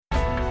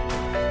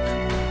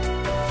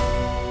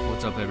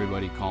What's up,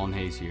 everybody? Colin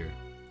Hayes here.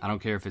 I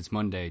don't care if it's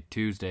Monday,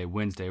 Tuesday,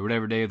 Wednesday,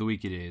 whatever day of the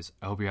week it is.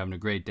 I hope you're having a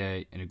great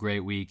day and a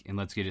great week, and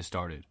let's get it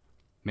started.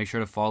 Make sure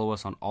to follow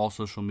us on all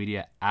social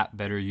media at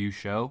Better You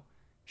Show.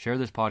 Share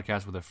this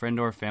podcast with a friend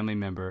or a family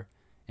member,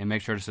 and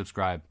make sure to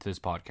subscribe to this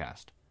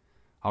podcast.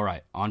 All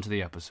right, on to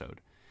the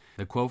episode.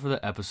 The quote for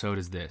the episode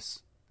is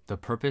this: "The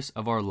purpose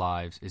of our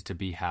lives is to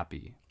be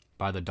happy,"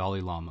 by the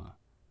Dalai Lama.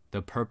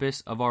 The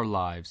purpose of our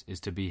lives is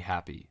to be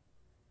happy.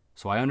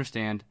 So I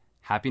understand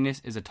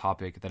happiness is a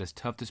topic that is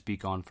tough to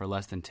speak on for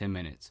less than 10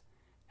 minutes.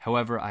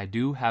 However, I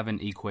do have an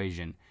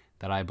equation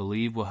that I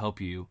believe will help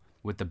you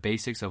with the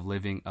basics of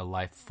living a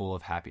life full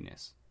of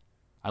happiness.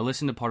 I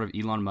listened to part of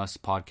Elon Musk's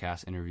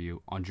podcast interview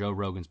on Joe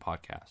Rogan's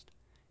podcast,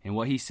 and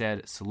what he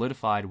said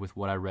solidified with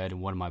what I read in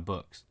one of my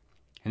books.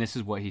 And this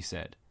is what he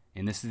said,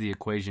 and this is the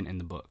equation in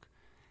the book.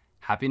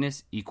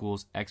 Happiness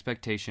equals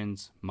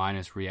expectations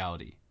minus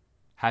reality.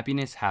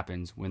 Happiness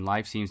happens when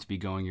life seems to be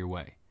going your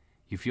way.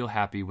 You feel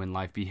happy when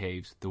life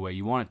behaves the way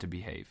you want it to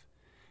behave.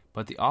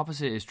 But the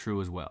opposite is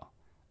true as well.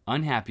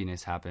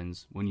 Unhappiness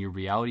happens when your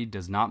reality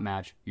does not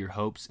match your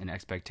hopes and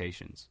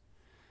expectations.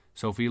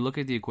 So if we look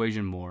at the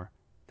equation more,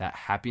 that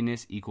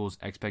happiness equals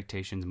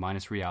expectations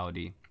minus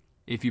reality,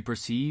 if you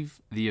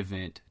perceive the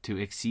event to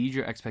exceed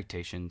your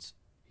expectations,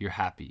 you're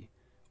happy,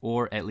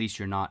 or at least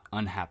you're not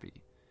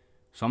unhappy.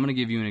 So I'm going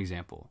to give you an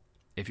example.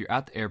 If you're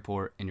at the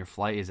airport and your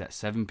flight is at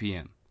 7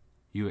 p.m.,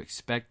 you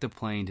expect the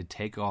plane to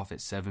take off at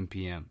 7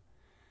 p.m.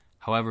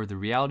 However, the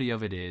reality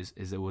of it is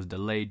it was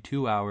delayed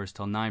 2 hours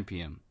till 9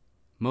 p.m.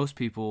 Most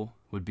people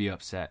would be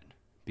upset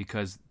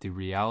because the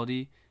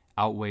reality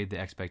outweighed the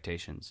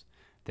expectations.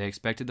 They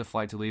expected the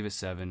flight to leave at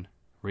 7.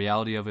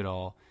 Reality of it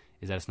all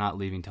is that it's not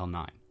leaving till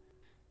 9.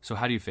 So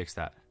how do you fix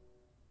that?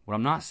 What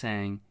I'm not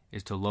saying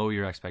is to lower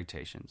your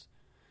expectations.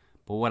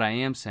 But what I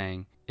am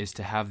saying is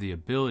to have the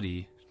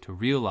ability to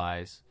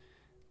realize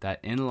that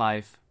in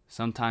life,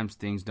 sometimes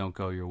things don't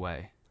go your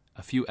way.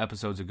 A few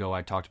episodes ago,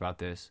 I talked about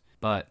this,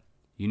 but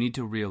you need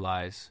to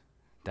realize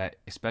that,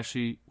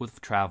 especially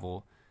with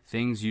travel,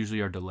 things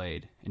usually are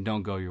delayed and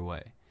don't go your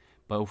way.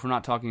 But if we're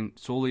not talking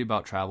solely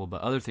about travel,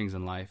 but other things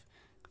in life,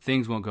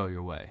 things won't go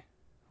your way,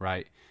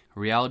 right?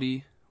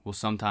 Reality will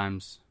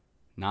sometimes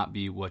not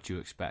be what you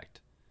expect.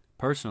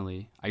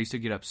 Personally, I used to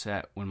get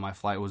upset when my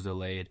flight was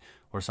delayed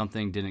or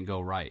something didn't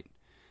go right.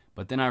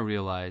 But then I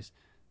realized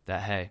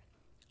that, hey,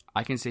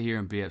 I can sit here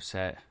and be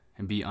upset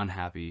and be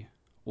unhappy,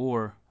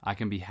 or I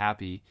can be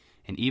happy,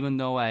 and even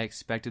though I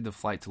expected the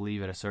flight to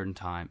leave at a certain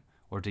time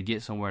or to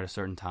get somewhere at a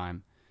certain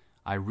time,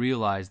 I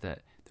realized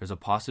that there's a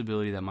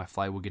possibility that my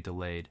flight will get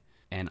delayed,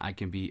 and I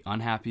can be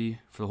unhappy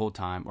for the whole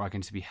time, or I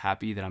can just be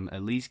happy that I'm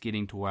at least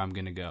getting to where I'm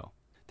going to go.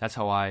 That's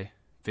how I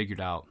figured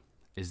out,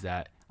 is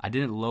that I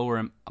didn't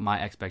lower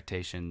my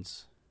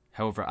expectations.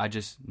 However, I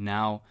just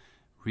now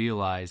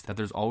realize that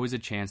there's always a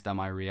chance that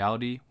my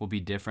reality will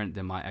be different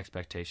than my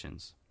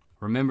expectations.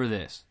 Remember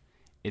this: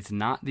 it's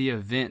not the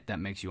event that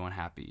makes you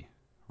unhappy.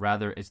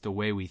 Rather, it's the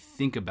way we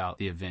think about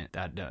the event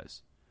that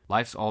does.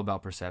 Life's all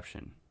about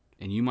perception,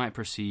 and you might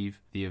perceive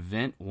the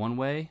event one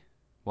way,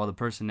 while the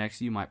person next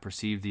to you might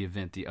perceive the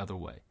event the other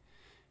way.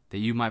 That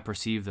you might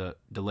perceive the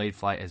delayed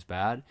flight as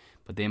bad,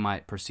 but they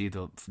might perceive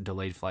the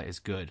delayed flight as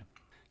good.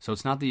 So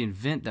it's not the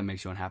event that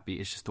makes you unhappy,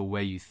 it's just the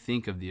way you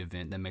think of the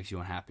event that makes you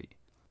unhappy.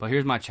 But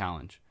here's my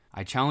challenge.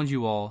 I challenge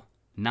you all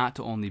not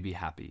to only be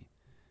happy,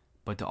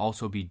 but to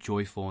also be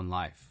joyful in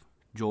life.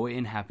 Joy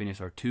and happiness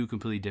are two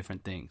completely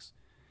different things.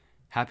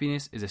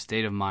 Happiness is a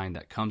state of mind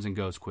that comes and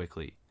goes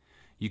quickly.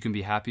 You can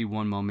be happy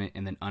one moment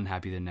and then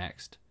unhappy the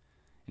next.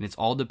 And it's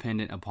all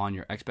dependent upon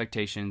your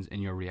expectations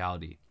and your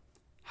reality.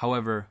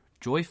 However,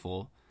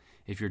 joyful,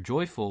 if you're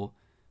joyful,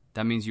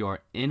 that means you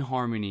are in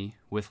harmony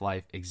with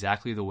life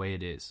exactly the way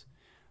it is.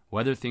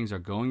 Whether things are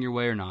going your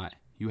way or not,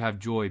 you have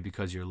joy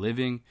because you're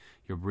living,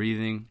 you're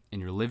breathing, and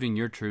you're living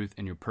your truth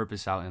and your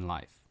purpose out in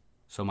life.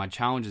 So my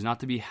challenge is not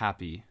to be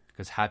happy,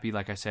 because happy,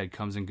 like I said,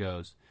 comes and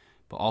goes,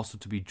 but also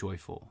to be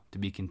joyful, to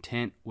be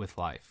content with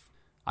life.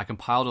 I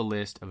compiled a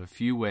list of a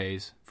few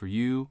ways for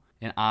you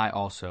and I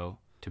also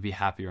to be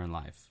happier in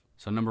life.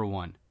 So number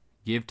 1,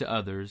 give to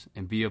others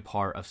and be a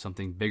part of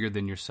something bigger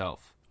than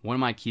yourself. One of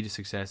my Key to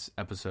Success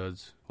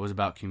episodes was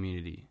about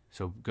community.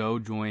 So go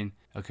join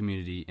a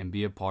community and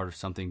be a part of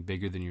something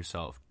bigger than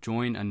yourself.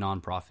 Join a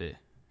nonprofit.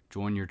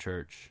 Join your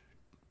church.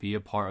 Be a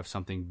part of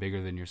something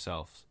bigger than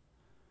yourself.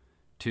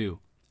 2,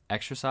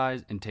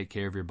 exercise and take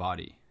care of your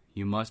body.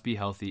 You must be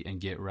healthy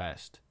and get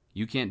rest.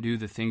 You can't do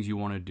the things you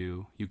want to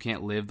do. You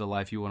can't live the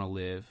life you want to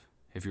live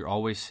if you're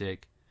always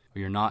sick,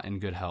 or you're not in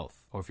good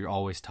health, or if you're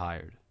always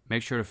tired.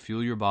 Make sure to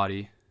fuel your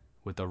body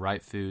with the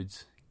right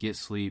foods, get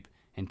sleep,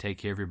 and take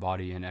care of your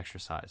body and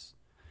exercise.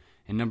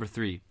 And number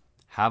 3,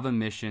 have a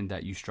mission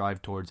that you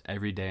strive towards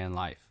every day in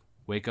life.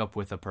 Wake up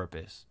with a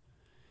purpose.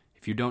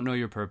 If you don't know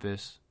your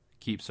purpose,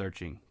 keep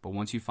searching. But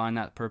once you find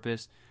that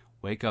purpose,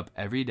 wake up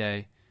every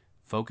day,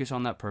 focus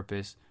on that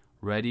purpose,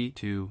 ready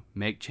to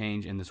make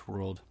change in this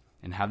world,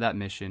 and have that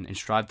mission and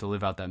strive to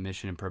live out that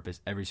mission and purpose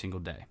every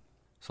single day.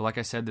 So like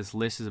I said, this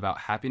list is about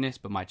happiness,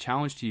 but my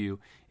challenge to you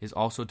is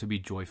also to be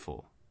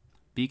joyful.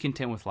 Be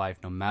content with life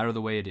no matter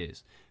the way it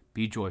is.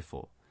 Be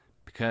joyful.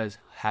 Because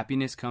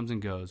happiness comes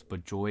and goes,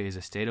 but joy is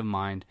a state of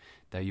mind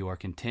that you are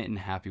content and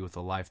happy with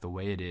the life the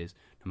way it is,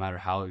 no matter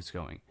how it's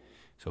going.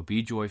 So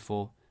be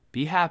joyful,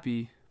 be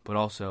happy, but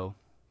also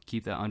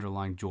keep that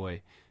underlying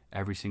joy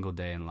every single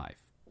day in life.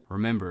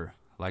 Remember,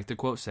 like the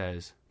quote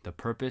says, the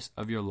purpose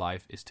of your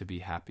life is to be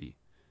happy.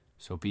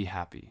 So be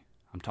happy.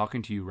 I'm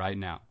talking to you right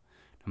now.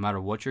 No matter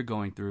what you're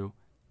going through,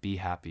 be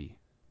happy.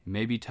 It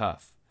may be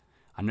tough.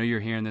 I know you're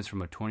hearing this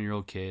from a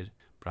 20-year-old kid,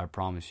 but I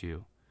promise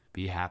you,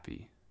 be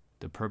happy.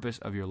 The purpose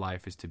of your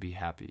life is to be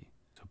happy.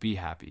 So be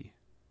happy,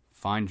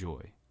 find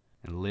joy,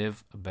 and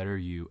live a better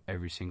you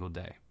every single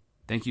day.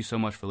 Thank you so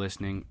much for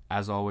listening.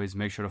 As always,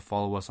 make sure to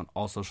follow us on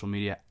all social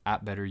media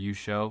at Better You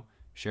Show.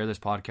 Share this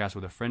podcast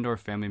with a friend or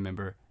family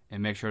member,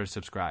 and make sure to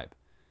subscribe.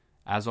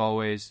 As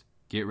always,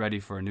 get ready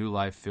for a new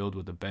life filled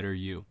with a better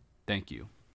you. Thank you.